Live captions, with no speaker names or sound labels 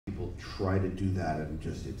people try to do that and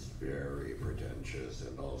just it's very pretentious,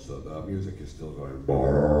 and also the music is still going.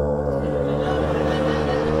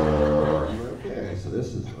 Okay, so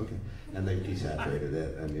this is okay, and they've desaturated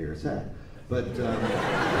it, and you're sad. But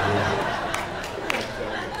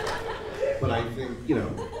I think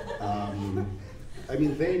I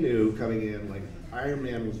mean, they knew coming in, like, Iron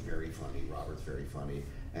Man was very funny, Robert's very funny,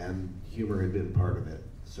 and humor had been part of it.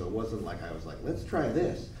 So it wasn't like I was like, let's try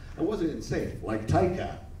this. I wasn't insane, like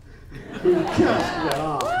Taika, who just went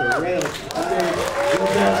off the rails.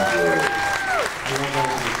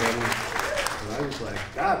 And I was like,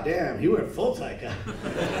 God damn, he went full Taika.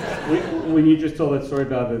 When you just told that story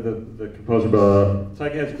about the composer,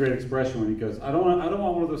 Taika has a great expression when he goes, I don't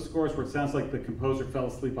want one of those scores where it sounds like the composer fell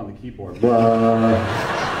asleep on the keyboard.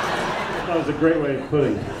 That was a great way of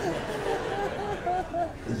putting it.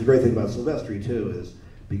 It's a great thing about Silvestri too, is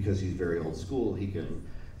because he's very old school, he can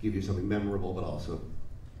give you something memorable, but also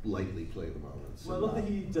lightly play the moments. Well, I love that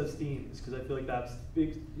he does themes, because I feel like that's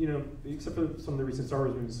big, except for some of the recent Star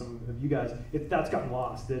Wars movies, some of you guys, that's gotten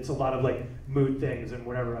lost. It's a lot of like mood things and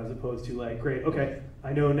whatever, as opposed to like, great, okay,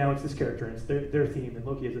 I know now it's this character, and it's their theme, and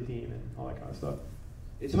Loki has a theme, and all that kind of stuff.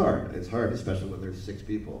 It's hard, especially when there's 6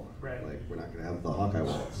 people. Right. Like, we're not gonna have the Hawkeye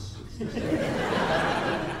waltz.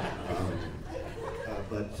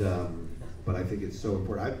 But I think it's so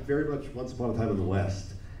important. I very much, Once Upon a Time in the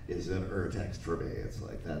West is an urtext for me. It's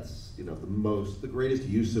like, that's, the greatest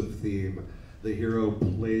use of theme. The hero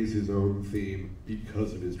plays his own theme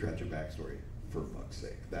because of his tragic backstory, for fuck's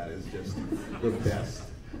sake. That is just the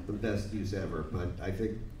best use ever. But I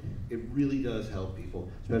think it really does help people,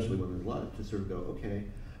 especially when there's a lot, to sort of go, okay.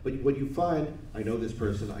 But what you find, I know this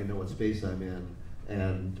person, I know what space I'm in,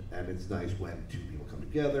 and it's nice when 2 people come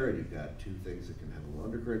together and you've got 2 things that can have a little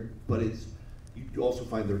undercurrent, but you also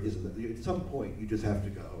find there isn't, at some point you just have to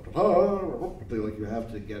go, like you have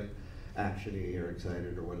to get actiony or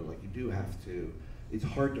excited or whatever, like you do have to. It's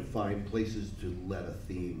hard to find places to let a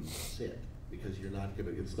theme sit, because you're not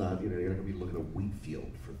gonna be looking at a wheat field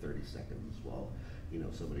for 30 seconds while,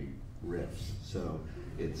 somebody riffs. So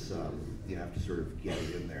it's, you have to sort of get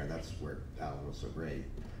it in there, and that's where Alan was so great,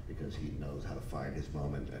 because he knows how to find his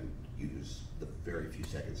moment and use the very few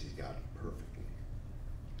seconds he's got perfectly.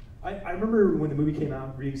 I remember when the movie came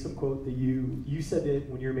out, reading some quote that you said that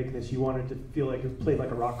when you were making this, you wanted to feel like it was played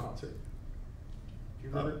like a rock concert. Do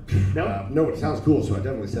you remember? No? No, it sounds cool, so I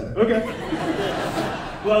definitely said it. Okay.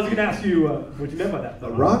 Well, I was going to ask you what you meant by that.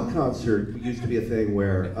 A rock concert used to be a thing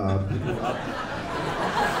where...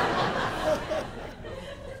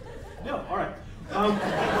 No, all right.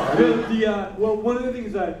 Well, one of the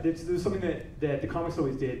things that there's something that the comics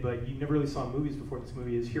always did, but you never really saw in movies before this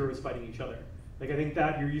movie, is heroes fighting each other. Like, I think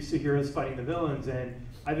that you're used to heroes fighting the villains, and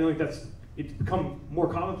I feel like it's become more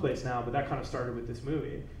commonplace now, but that kind of started with this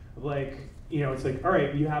movie. Like, it's like, all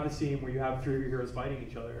right, you have a scene where you have 3 of your heroes fighting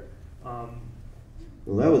each other. Well,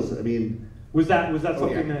 that was, Was that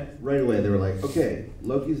something that... Right away, they were like, okay,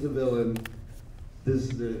 Loki's the villain,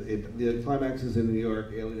 the climax is in New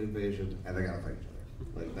York, alien invasion, and they gotta fight each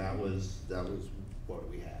other. Like, that was what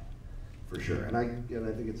we had, for sure. And I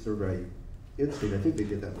think it's the right instinct. I think they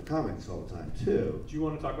did that in the comics all the time too. Do you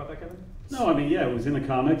want to talk about that, Kevin? No, yeah, it was in the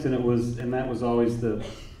comics, and that was always the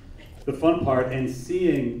fun part, and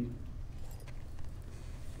seeing,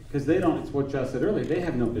 because it's what Josh said earlier, they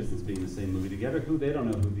have no business being in the same movie together. They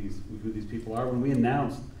don't know who these people are. When we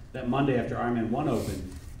announced that Monday after Iron Man 1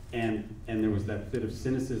 opened, and there was that bit of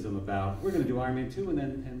cynicism about, we're going to do Iron Man 2 and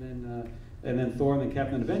then Thor and then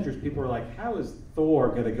Captain and Avengers, people were like, how is Thor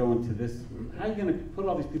going to go into this? How are you going to put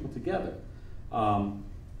all these people together?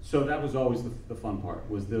 So that was always the fun part,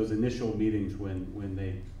 was those initial meetings when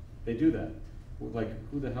they do that. Like,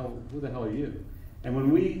 who the hell are you?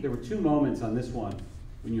 And there were 2 moments on this one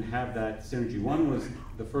when you have that synergy. One was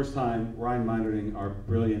the first time Ryan Meindering, our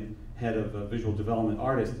brilliant head of visual development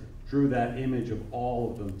artist, drew that image of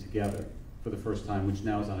all of them together for the first time, which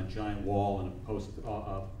now is on a giant wall in a post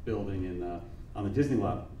building on the Disney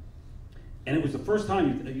lot. And it was the first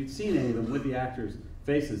time you'd seen any of them with the actors'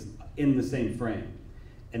 faces in the same frame.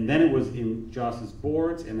 And then it was in Joss's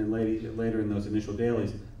boards, and then later in those initial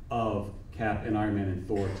dailies of Cap and Iron Man and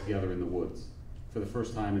Thor together in the woods for the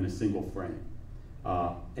first time in a single frame.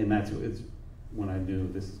 And it's when I knew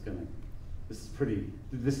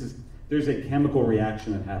there's a chemical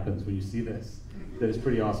reaction that happens when you see this that is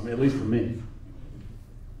pretty awesome, at least for me.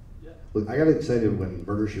 Look, I got excited when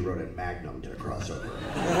Murder, She Wrote and Magnum did a crossover.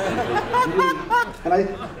 And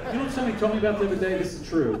you know what somebody told me about the other day? This is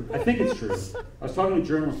true. I think it's true. I was talking to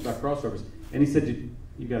journalists about crossovers, and he said,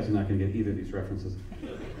 you guys are not going to get either of these references.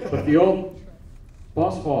 But the old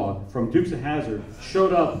Boss Hog from Dukes of Hazzard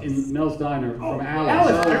showed up in Mel's Diner from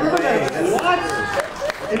Alice. Alice, I remember that. What?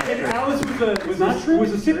 And Alice was a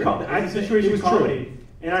sitcom. It was a situation comedy.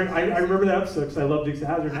 And I remember that episode because I love Dukes of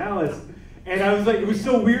Hazzard and Alice. And I was like, it was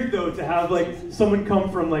so weird though to have like someone come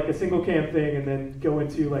from like a single cam thing and then go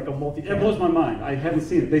into like a multi-cam. That blows my mind. I haven't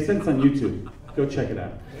seen it. They said it's on YouTube. Go check it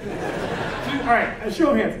out. All right, a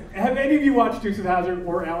show of hands. Have any of you watched Dukes of Hazzard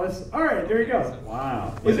or Alice? All right, there you go.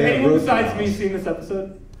 Wow. Is anyone besides me seen this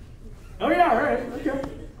episode? Oh yeah, all right, okay.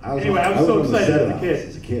 Anyway, I was so excited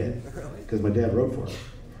as a kid because my dad wrote for it.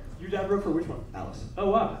 Your dad wrote for which one? Alice. Oh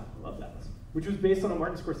wow, I love Alice. Which was based on a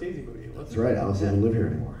Martin Scorsese movie. That's right. Alice doesn't live here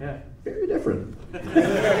anymore. Yeah. Very different.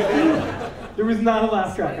 There was not a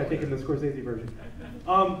laugh track, I think, in the Scorsese version.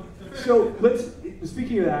 So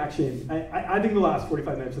speaking of action, I think the last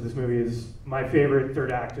 45 minutes of this movie is my favorite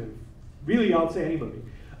third act of, really, I'll say any movie.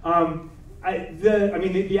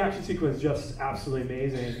 The action sequence is just absolutely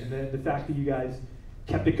amazing, and the fact that you guys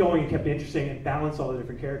kept it going and kept it interesting and balanced all the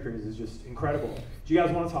different characters is just incredible. Do you guys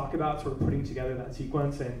want to talk about sort of putting together that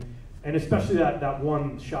sequence and especially that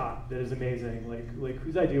one shot that is amazing? Like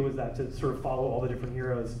whose idea was that to sort of follow all the different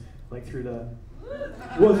heroes like through the?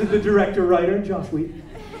 Was it the director writer Josh Whedon?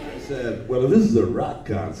 I said, well, if this is a rock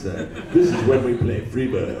concert, this is when we play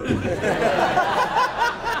Freebird.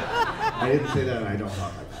 I didn't say that, and I don't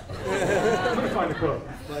talk like that. I'm gonna find the quote.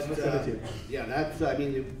 But yeah, that's. I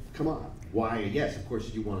mean, come on. Why? Yes, of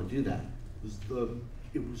course you want to do that.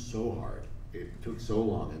 It was so hard. It took so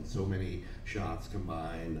long, and so many shots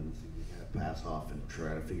combined, and you had to pass off and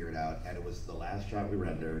try to figure it out. And it was the last shot we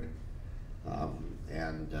rendered,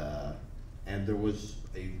 and there was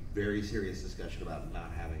a very serious discussion about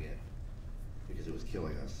not having it because it was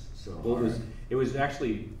killing us so hard. It was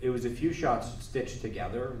a few shots stitched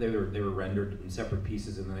together. They were rendered in separate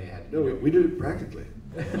pieces, and then they had. No, we did it practically.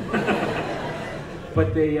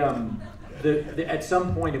 But they at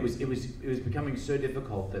some point it was becoming so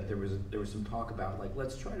difficult that there was some talk about like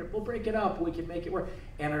we'll break it up, we can make it work.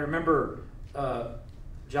 And I remember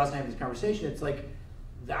Josh and I had this conversation. It's like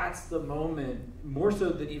that's the moment, more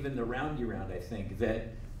so than even the roundy round, I think,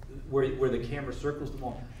 that where the camera circles them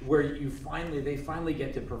all, where they finally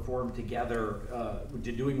get to perform together,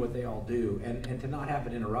 to doing what they all do, and to not have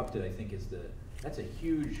it interrupted, I think that's a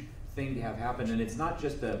huge thing to have happen. And it's not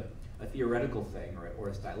just a theoretical thing or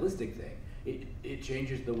a stylistic thing. It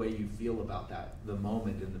changes the way you feel about the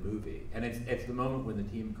moment in the movie, and it's the moment when the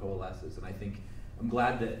team coalesces. And I think I'm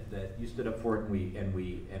glad that you stood up for it, and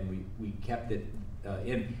we kept it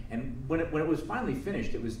in. And when it was finally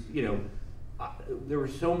finished, it was there were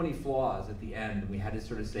so many flaws at the end, and we had to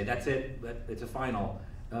sort of say that's it, it's a final,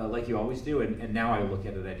 like you always do. And now I look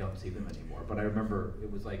at it, I don't see them anymore. But I remember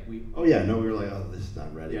it was like we. Oh yeah, no, we were like, oh, this is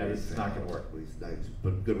not ready. Yeah, this is not going to work.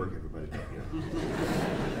 But good work, everybody.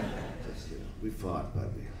 We fought,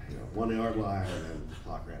 but 1 yard line, and then the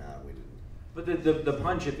clock ran out. We didn't. But the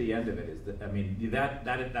punch at the end of it is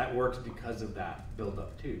that works because of that build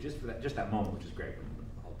up too. Just for that moment, which is great when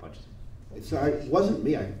all the punches. It wasn't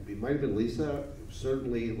me. It might have been Lisa.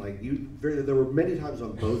 Certainly, there were many times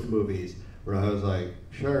on both movies where I was like,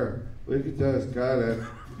 sure, we could just got it.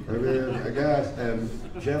 I mean, I guess. And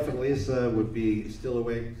Jeff and Lisa would be still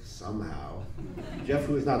awake somehow. Jeff,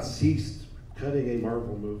 who has not ceased cutting a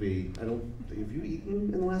Marvel movie. Have you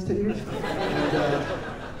eaten in the last 10 years?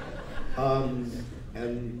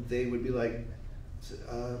 And they would be like,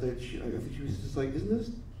 I think she was just like, isn't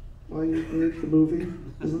this why you made the movie?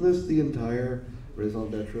 Isn't this the entire raison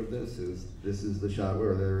d'etre of this? This is the shot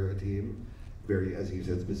where they're a team, very, as you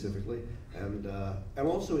said specifically, and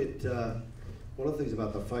also one of the things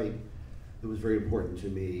about the fight that was very important to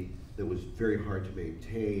me, that was very hard to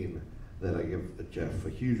maintain, that I give Jeff a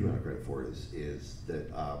huge amount of credit for, is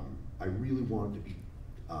that I really wanted to be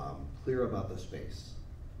clear about the space,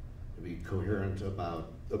 to be coherent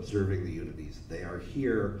about observing the unities. They are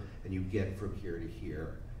here, and you get from here to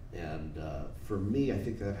here. And for me, I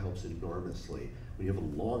think that helps enormously when you have a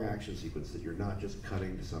long action sequence that you're not just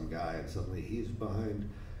cutting to some guy and suddenly he's behind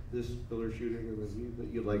this pillar shooting, and then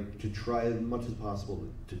you like to try as much as possible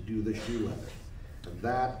to do the shoe leather. And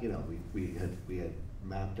that, we had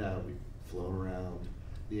mapped out, we'd flown around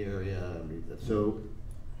the area, so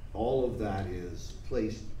all of that is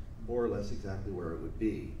placed more or less exactly where it would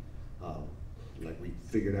be. We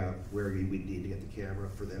figured out where we'd need to get the camera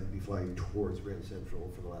for them to be flying towards Grand Central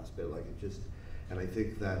for the last bit. And I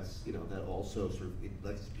think that's, that also sort of, it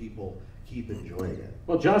lets people keep enjoying it.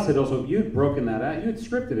 Well, Josh had also, you'd broken that out, you had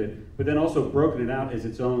scripted it, but then also broken it out as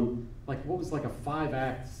its own, what was like a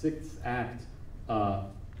 5-act, 6-act,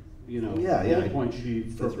 bullet point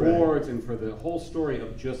sheet for boards and for the whole story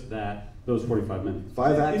of just that those 45 minutes.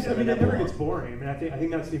 5 acts. I mean, it never gets boring. I mean, I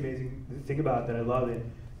think that's the amazing thing about it that I love it.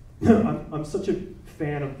 I'm such a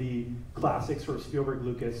fan of the classic sort of Spielberg,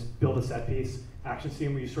 Lucas, build a set piece action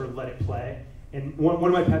scene where you sort of let it play. And one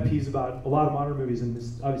of my pet peeves about a lot of modern movies, and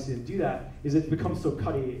this obviously didn't do that, is it becomes so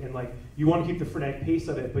cutty and like you want to keep the frenetic pace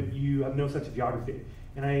of it, but you have no sense of geography.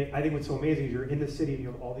 And I think what's so amazing is you're in the city and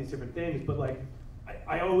you have all these different things, but like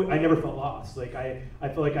I never felt lost. Like I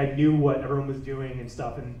felt like I knew what everyone was doing and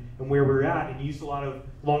stuff and where we were at, and you used a lot of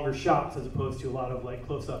longer shots as opposed to a lot of like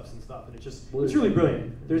close-ups and stuff, and it's really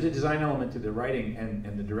brilliant. There's a design element to the writing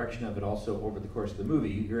and the direction of it also over the course of the movie.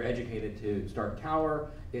 You're educated to Stark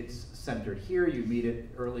Tower, it's centered here, you meet it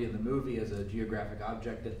early in the movie as a geographic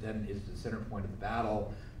object that then is the center point of the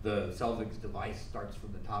battle. The Selvig's device starts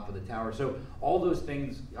from the top of the tower. So all those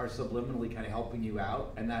things are subliminally kind of helping you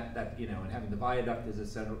out, and that you know, and having the viaduct as a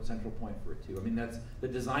central point for it too. I mean, that's the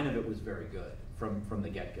design of it was very good from the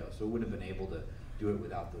get-go. So it wouldn't have been able to do it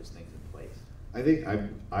without those things in place. I think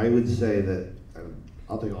I would say that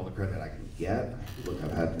I'll take all the credit I can get. Look,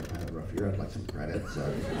 I've had a rough year. I'd like some credit. So.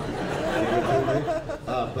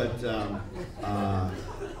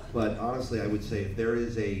 But honestly, I would say if there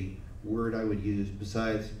is a word I would use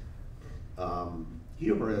besides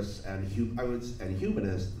humorous and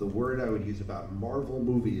humanist, the word I would use about Marvel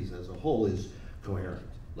movies as a whole is coherent,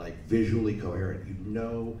 like visually coherent. You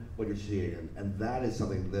know what you're seeing, and that is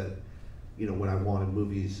something that, you know, when I wanted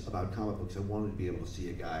movies about comic books, I wanted to be able to see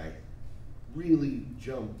a guy really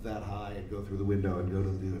jump that high and go through the window and go to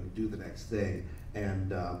do the next thing,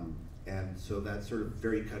 and so that's sort of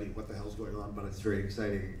very cutting. What the hell's going on? But it's very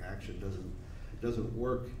exciting. Action doesn't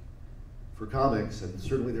work for comics, and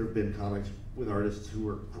certainly there have been comics with artists who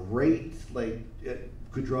are great, like it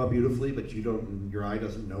could draw beautifully, but your eye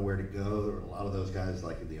doesn't know where to go. There were a lot of those guys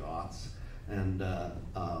like in the aughts,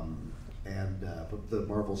 but the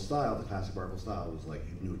Marvel style, the classic Marvel style, was like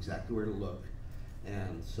you knew exactly where to look,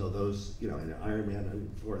 and so those, you know, in Iron Man and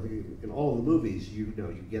Thor, I think in all of the movies, you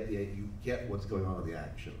get what's going on in the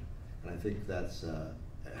action, and I think that's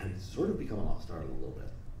it's sort of become a lost art a little bit.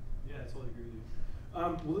 Yeah, I totally agree with you.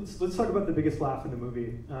 Well, let's talk about the biggest laugh in the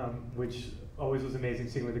movie, which always was amazing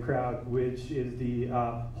seeing with the crowd, which is the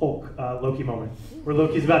Hulk Loki moment, where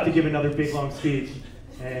Loki's about to give another big long speech.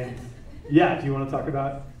 And yeah, do you want to talk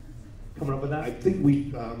about coming up with that? I think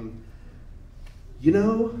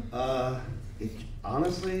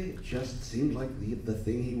honestly, it just seemed like the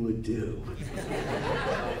thing he would do.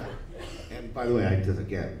 And by the way,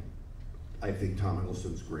 I think Tom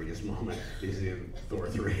Hiddleston's greatest moment is in Thor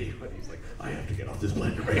 3, when he's like, I have to get off this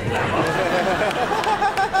planet right now.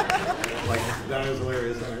 Like, that is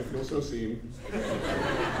hilarious, and I feel so seen.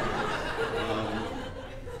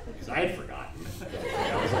 Because I had forgotten.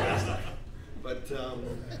 That was the last time. But,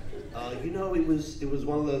 it was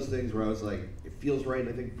one of those things where I was like, it feels right, and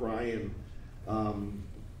I think Brian,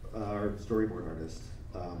 our storyboard artist,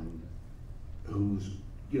 who's,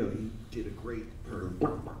 you know, he did a great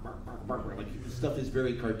like stuff is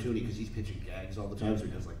very cartoony because he's pitching gags all the time, so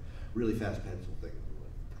he does like really fast pencil things,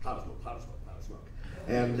 like cloud of smoke.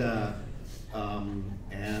 And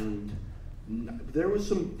there was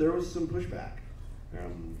some pushback.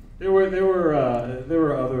 There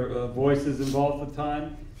were other voices involved at the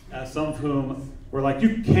time, some of whom were like,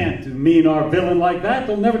 "You can't demean our villain like that;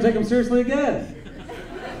 they'll never take him seriously again."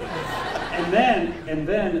 and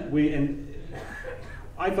then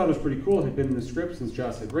I thought it was pretty cool. It had been in the script since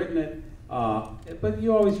Joss had written it. But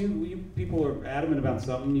you people are adamant about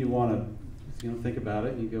something. You want to, think about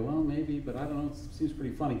it, and you go, well, maybe, but I don't know. It seems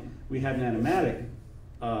pretty funny. We had an animatic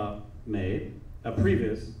made, a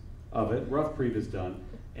previs of it, rough previs done,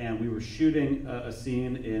 and we were shooting a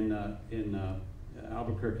scene in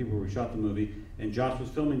Albuquerque where we shot the movie, and Josh was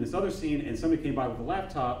filming this other scene, and somebody came by with a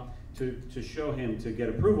laptop to show him to get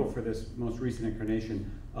approval for this most recent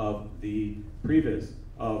incarnation of the previs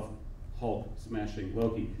of Hulk smashing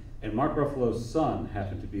Loki. And Mark Ruffalo's son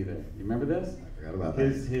happened to be there. You remember this? I forgot about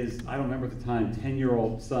his I don't remember at the time,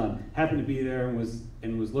 10-year-old son happened to be there and was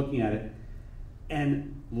looking at it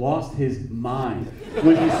and lost his mind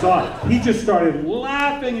when he saw it. He just started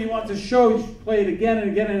laughing. He wanted to play it again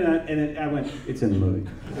and again, and I went, it's in the movie.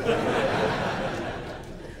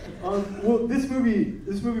 Well, this movie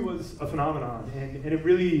was a phenomenon, and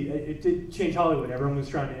it did change Hollywood. Everyone was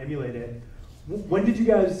trying to emulate it. When did you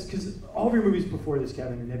guys, because all of your movies before this,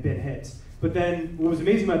 Kevin, have been hits, but then what was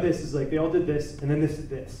amazing about this is like they all did this, and then this did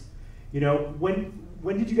this. When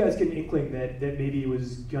did you guys get an inkling that maybe it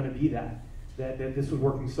was going to be that this was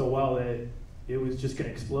working so well that it was just going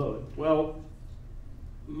to explode? Well,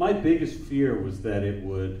 my biggest fear was that it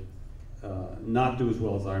would not do as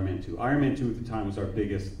well as Iron Man 2. Iron Man 2 at the time was our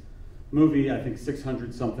biggest movie, I think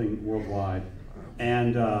 600 something worldwide,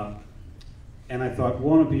 and I thought,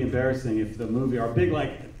 won't it be embarrassing if the movie, our big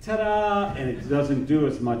like, ta-da, and it doesn't do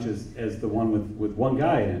as much as the one with one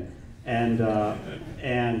guy in it. And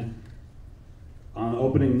on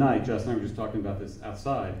opening night, Justin and I were just talking about this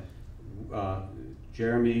outside,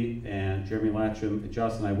 Jeremy Latcham,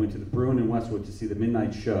 Joss and I went to the Bruin in Westwood to see the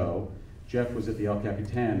midnight show. Jeff was at the El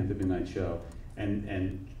Capitan at the midnight show.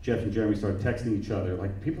 And Jeff and Jeremy started texting each other,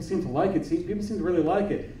 like, people seem to like it, people seem to really like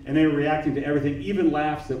it. And they were reacting to everything, even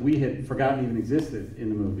laughs that we had forgotten even existed in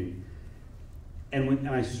the movie. And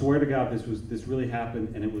I swear to God, this really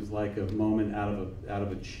happened, and it was like a moment out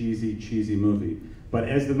of a cheesy movie. But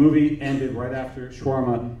as the movie ended right after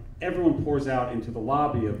shawarma, everyone pours out into the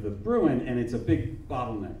lobby of the Bruin, and it's a big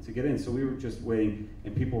bottleneck to get in. So we were just waiting,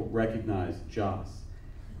 and people recognized Joss.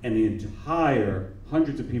 And the entire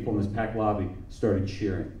hundreds of people in this packed lobby started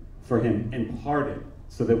cheering for him and parted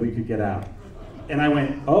so that we could get out. And I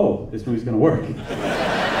went, oh, this movie's gonna work.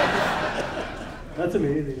 That's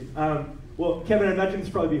amazing. Well, Kevin, I imagine this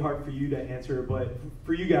will probably be hard for you to answer, but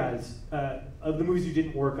for you guys, of the movies you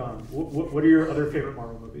didn't work on, what are your other favorite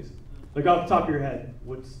Marvel movies? Like off the top of your head,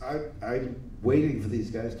 what's... I'm waiting for these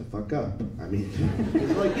guys to fuck up. I mean,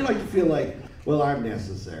 it's like, you like to feel like, well, I'm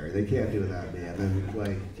necessary. They can't do without me. And then,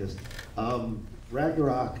 like, just,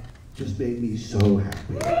 Ragnarok just made me so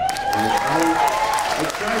happy. I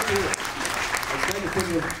tried to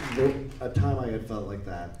think of a time I had felt like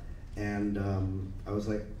that. And I was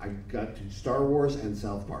like, I got to Star Wars and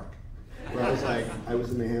South Park, where I was like, I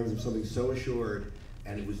was in the hands of something so assured,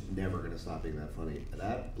 and it was never going to stop being that funny. And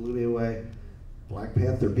that blew me away. Black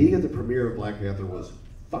Panther, being at the premiere of Black Panther was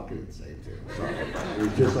fucking insane too. Sorry. It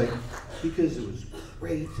was just like, because it was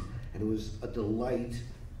great, and it was a delight,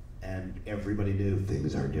 and everybody knew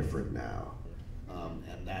things are different now.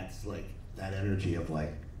 And that's like, that energy of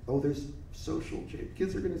like, oh, there's social change.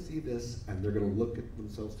 Kids are going to see this, and they're going to look at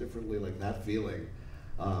themselves differently, like that feeling.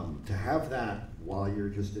 To have that while you're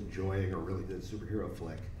just enjoying a really good superhero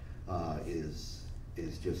flick is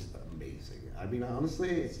just amazing. I mean, honestly,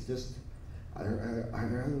 it's just, I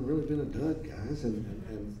haven't really been a dud, guys,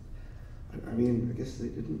 and I mean, I guess they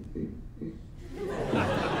didn't.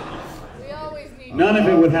 We always need. None of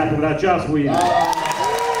it would happen without Joss Whedon. None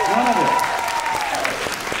of it.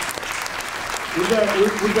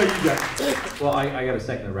 What about you guys? Well, I got a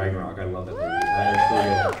second to Ragnarok. I love that movie. It's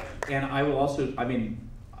really good. And I will also, I mean,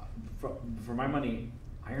 for my money,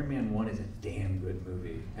 Iron Man 1 is a damn good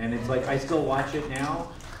movie. And it's like, I still watch it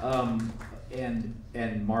now,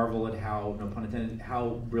 and marvel at how, no pun intended,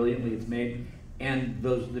 how brilliantly it's made. And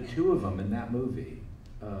the two of them in that movie,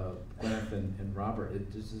 Gwyneth and Robert,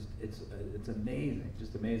 it's amazing,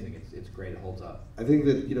 just amazing. It's great, it holds up. I think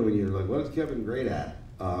that, you know, when you're like, what is Kevin great at?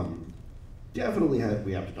 Definitely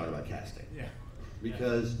we have to talk about casting. Yeah.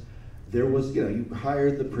 Because there was, you know, you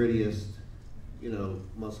hired the prettiest, you know,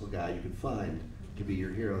 muscle guy you could find to be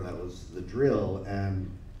your hero. That was the drill.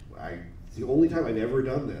 And the only time I've ever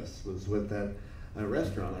done this was with that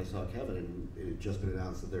restaurant. I saw Kevin, and it had just been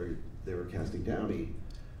announced that they were casting Downey,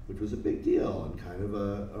 which was a big deal and kind of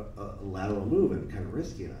a lateral move and kind of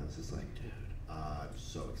risky. And I was just like, dude, I'm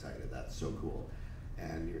so excited. That's so cool.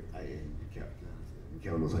 And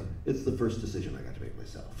Kevin was like, it's the first decision I got to make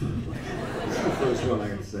myself. It's the first one I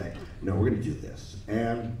got to say, no, we're going to do this.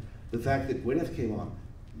 And the fact that Gwyneth came on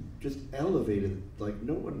just elevated, like,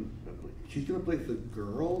 no one, she's going to play the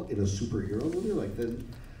girl in a superhero movie? Like, then,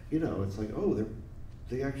 you know, it's like, oh,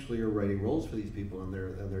 they actually are writing roles for these people, and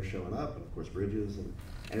they're showing up, and of course Bridges, and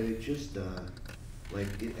it just, like,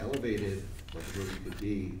 it elevated what the movie could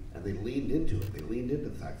be, and they leaned into it. They leaned into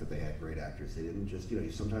the fact that they had great actors. They didn't just, you know,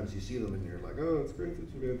 sometimes you see them and you're like, oh, it's great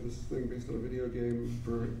that you made this thing based on a video game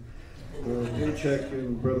for paycheck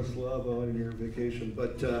in Bratislava on your vacation,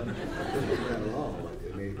 but it wasn't that at all.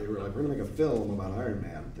 Like, they were like, we're gonna make a film about Iron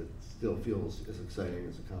Man that still feels as exciting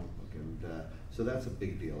as a comic book, and so that's a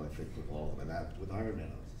big deal, I think, with all of them. And that, with Iron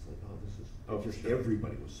Man, I was just like, oh, this is, just sure.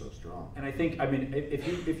 Everybody was so strong. And I think, I mean,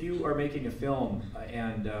 if you are making a film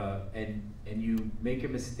and you make a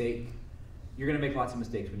mistake, you're going to make lots of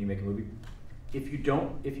mistakes when you make a movie. If you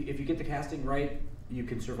get the casting right, you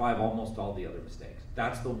can survive almost all the other mistakes.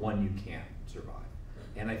 That's the one you can't survive.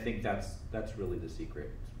 And I think that's really the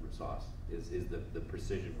secret sauce is the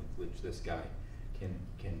precision with which this guy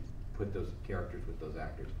can put those characters with those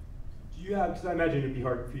actors. Do you have, because I imagine it'd be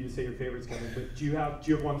hard for you to say your favorites, Kevin, but do you have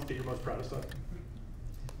ones that you're most proud of?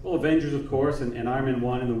 Well, Avengers, of course, and Iron Man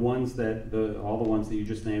 1, and the ones all the ones that you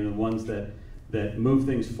just named, the ones that move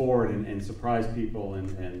things forward and surprise people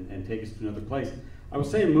and take us to another place. I would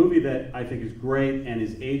say a movie that I think is great and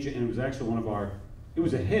is aging, and it was actually one of our it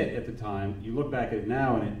was a hit at the time. You look back at it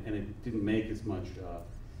now, and it didn't make as much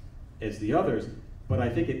as the others. But I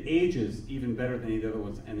think it ages even better than any of the other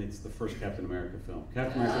ones, and it's the first Captain America film.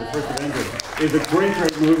 Captain America: The First Avengers is a great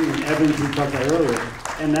movie, and Evans, we talked about earlier,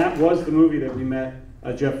 and that was the movie that we met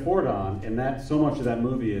Jeff Ford on, and that so much of that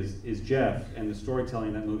movie is Jeff and the storytelling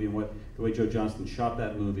in that movie and the way Joe Johnston shot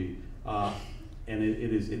that movie, and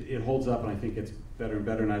it holds up, and I think it's better and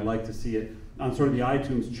better, and I'd like to see it on sort of the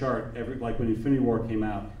iTunes chart. Like when Infinity War came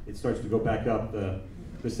out, it starts to go back up the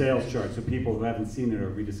sales chart, so people who haven't seen it are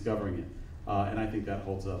rediscovering it. And I think that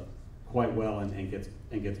holds up quite well and gets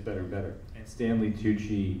better and better. And Stanley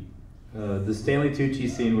Tucci, the Stanley Tucci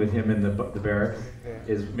scene with him in the barracks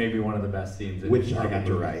is maybe one of the best scenes. Which I got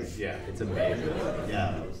to write. Yeah, it's amazing.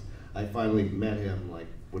 Yeah, I finally met him like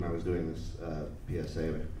when I was doing this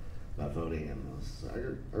PSA about voting, and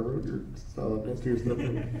I wrote your stuff, most of your stuff.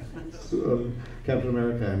 Captain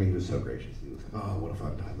America, I mean, he was so gracious. He was, oh, what a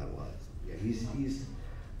fun time that was. Yeah, he's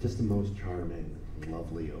just the most charming,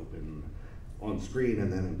 lovely, open. On screen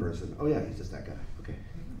and then in person. Oh yeah, he's just that guy. Okay.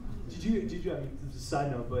 Did you? I mean, this is a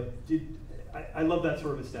side note, but I love that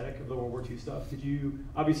sort of aesthetic of the World War II stuff.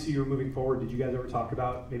 Obviously you're moving forward, did you guys ever talk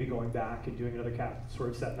about maybe going back and doing another Cap sort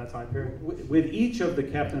of set in that time period? With each of the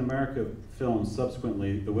Captain America films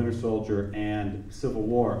subsequently, The Winter Soldier and Civil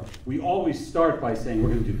War, we always start by saying we're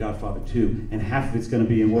going to do Godfather 2, and half of it's going to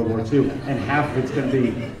be in World War II, and half of it's going to be,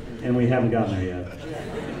 and we haven't gotten there yet.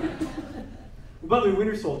 By the way,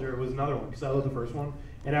 Winter Soldier was another one, because I love the first one.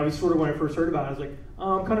 And I was sort of, when I first heard about it, I was like,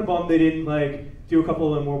 oh, I'm kind of bummed they didn't like do a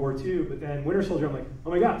couple in World War II. But then Winter Soldier, I'm like, oh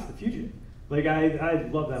my God, it's The Fugitive. Like, I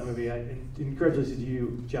love that movie. And congratulations to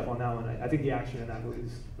you, Jeff, on that one. I think the action in that movie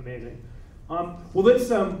is amazing. Well, let's,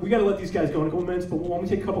 we got to let these guys go in a couple minutes, but why don't we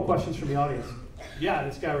take a couple questions from the audience? Yeah,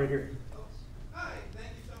 this guy right here. Hi, thank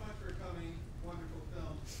you so much for coming. Wonderful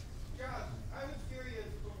film. Josh, I was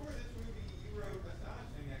curious, before this movie, you wrote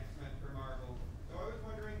Astonishing X-Men for Marvel. So I was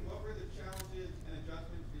wondering, what were the challenges and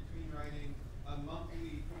adjustments between writing a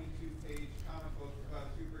monthly 22-page comic book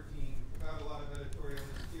about a super team, without a lot of editorial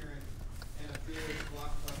interference, and a big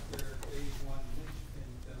blockbuster phase one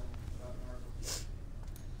linchpin film about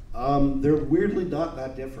Marvel? They're weirdly not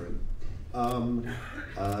that different.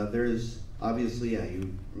 There's obviously,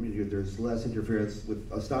 there's less interference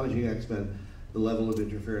with Astonishing X-Men. The level of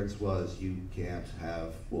interference was you can't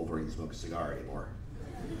have Wolverine smoke a cigar anymore.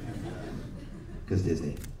 Because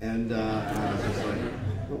Disney. And I was just like,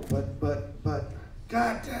 but,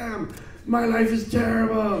 goddamn, my life is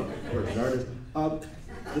terrible. Or an artist.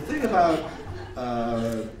 The thing about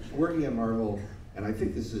working at Marvel, and I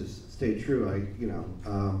think this has stayed true,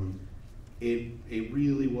 it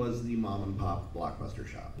really was the mom and pop blockbuster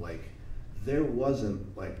shop. Like, there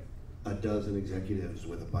wasn't like a dozen executives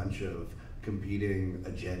with a bunch of competing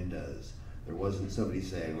agendas. There wasn't somebody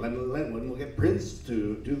saying, when we'll get Prince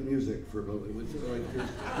to do the music for a movie.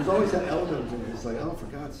 There's always that element of it's like, oh, for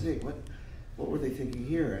God's sake, what were they thinking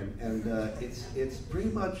here? And it's pretty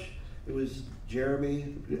much, it was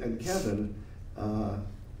Jeremy and Kevin,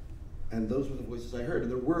 and those were the voices I heard. And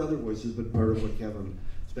there were other voices, but part of what Kevin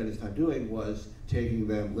spent his time doing was taking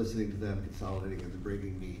them, listening to them, consolidating them, and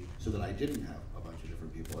bringing me so that I didn't have a bunch of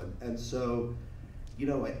different people. And so,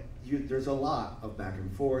 there's a lot of back and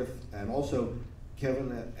forth, and also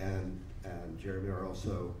Kevin and Jeremy are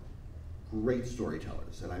also great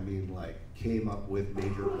storytellers, and I mean, like, came up with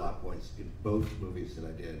major plot points in both movies that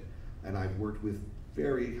I did, and I've worked with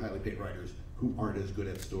very highly paid writers who aren't as good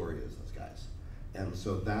at story as those guys. And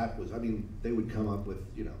so that was, they would come up with,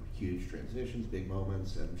 huge transitions, big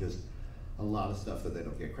moments, and just a lot of stuff that they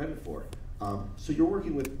don't get credit for. So you're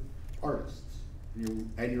working with artists,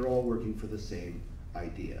 and you're all working for the same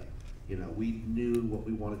idea. We knew what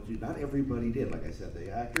we wanted to do. Not everybody did. Like I said,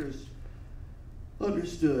 the actors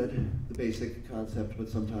understood the basic concept, but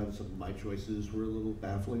sometimes some of my choices were a little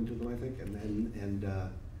baffling to them, I think. And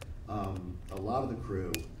a lot of the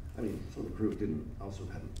crew, some of the crew hadn't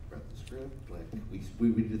read the script. Like,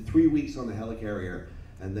 we did 3 weeks on the helicarrier,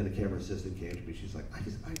 and then a camera assistant came to me. She's like,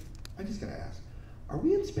 I just gotta ask, are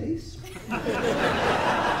we in space? I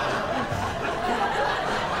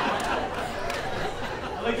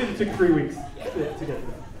like that it took 3 weeks to get to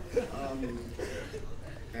that.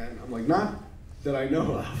 And I'm like, not that I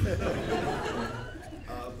know of.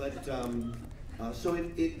 So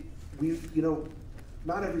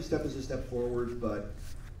not every step is a step forward, but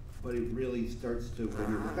it really starts to, when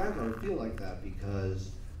you're back on it, feel like that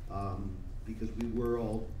because we were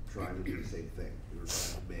all trying to do the same thing. We were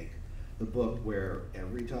trying to make the book where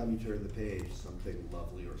every time you turn the page, something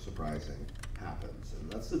lovely or surprising happens.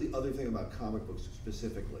 And that's the other thing about comic books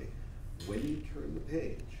specifically. When you turn the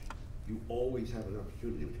page, you always have an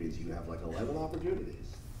opportunity, which means you have like 11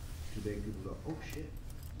 opportunities to make people go, oh shit,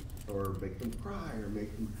 or make them cry, or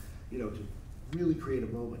make them, to really create a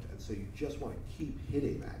moment. And so you just want to keep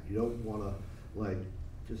hitting that. You don't want to like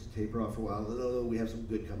just taper off for a while. No, we have some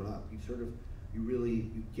good coming up. You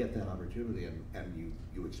get that opportunity and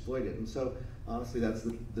you exploit it. And so honestly, that's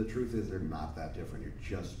the truth is they're not that different. You're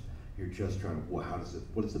just trying to, well,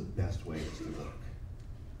 what is the best way this to work?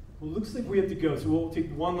 Well, it looks like we have to go, so we'll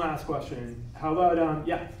take one last question. How about,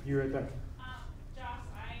 yeah, you're right there. Joss,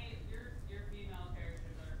 your female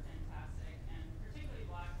characters are fantastic, and particularly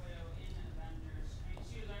Black Widow in Avengers. I mean,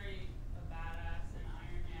 she was already a badass in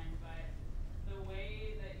Iron Man, but the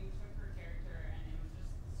way that you took her character, and it was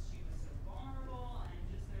just, she was so vulnerable, and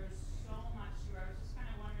just there was so much to her. I was just kind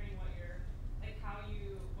of wondering what your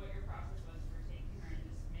process was for taking her and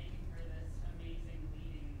just making her this amazing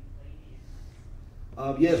leading lady in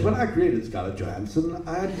this. Yes, when I created Scarlett Johansson,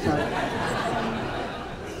 I decided.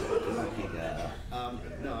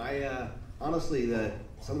 Honestly, that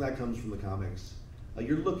some of that comes from the comics.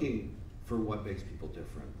 You're looking for what makes people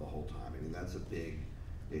different the whole time. I mean, that's a big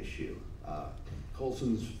issue.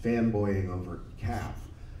 Coulson's fanboying over Cap,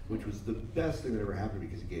 which was the best thing that ever happened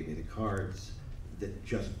because he gave me the cards that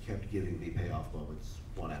just kept giving me payoff moments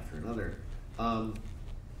one after another.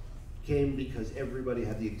 Came because everybody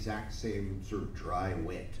had the exact same sort of dry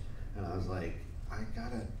wit, and I was like, I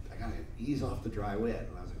gotta ease off the dry wit.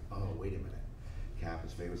 And I was like, oh, wait a minute, Cap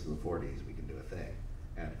is famous in the '40s. We can do a thing.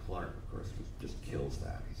 And Clark, of course, just kills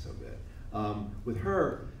that. He's so good. With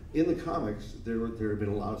her in the comics, there had been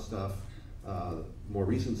a lot of stuff, more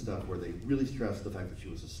recent stuff, where they really stressed the fact that she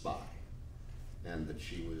was a spy, and that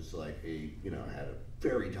she was like had a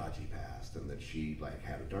very dodgy past, and that she like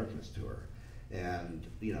had a darkness to her. And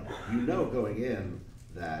going in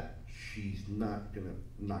that she's not gonna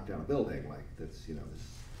knock down a building like that's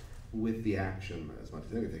this, with the action as much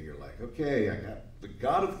as anything. You're like, okay, I got the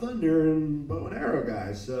God of Thunder and bow and arrow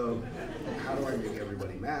guys. So how do I make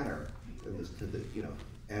everybody matter in this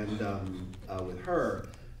and with her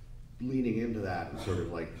leaning into that and sort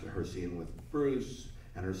of like her scene with Bruce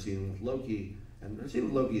and her scene with Loki, and her scene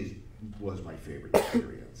with Loki was my favorite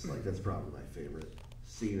experience. Like that's probably my favorite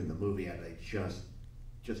scene in the movie, and I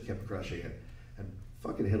just kept crushing it. And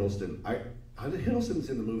fucking Hiddleston, Hiddleston's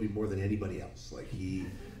in the movie more than anybody else. Like he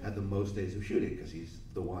had the most days of shooting because he's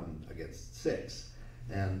the one against 6,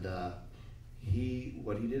 and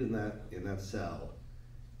what he did in that cell,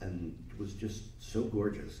 and was just so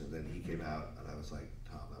gorgeous. And then he came out, and I was like,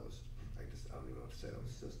 Tom, I don't even know what to say. That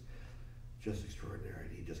was just extraordinary.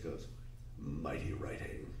 And he just goes, mighty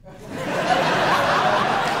writing.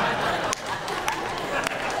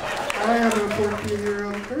 I have a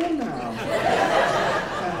 14-year-old girl now.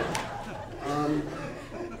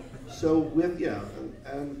 So with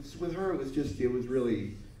her, it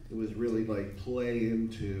was really like play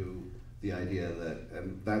into the idea that,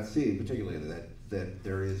 and that scene particularly, that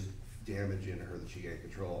there is damage in her that she can't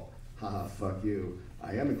control. Haha, fuck you.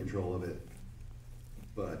 I am in control of it.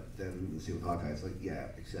 But then the scene with Hawkeye, it's like, yeah,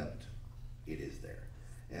 except it is there.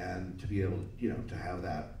 And to be able, to have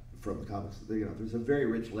that from the comics, there's a very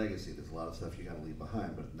rich legacy. There's a lot of stuff you got to leave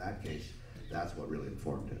behind, but in that case, that's what really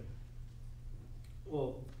informed it.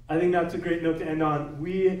 Well, I think that's a great note to end on.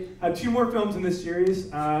 We have 2 more films in this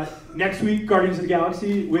series. Next week, Guardians of the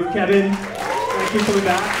Galaxy with Kevin coming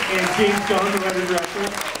back, and James Gunn, the writer-director.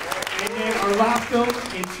 And then our last film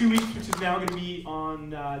in 2 weeks, which is now going to be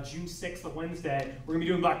on June 6th, a Wednesday, we're going to be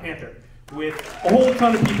doing Black Panther with a whole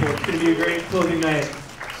ton of people. It's going to be a great closing night.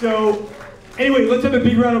 So, anyway, let's have a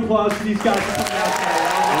big round of applause for these guys for coming out tonight.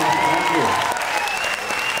 Thank you.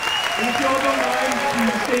 And if you all don't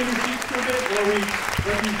mind to stay in your seats for a bit while we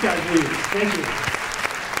let these guys leave. Thank you.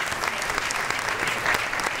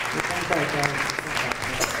 Thanks, guys.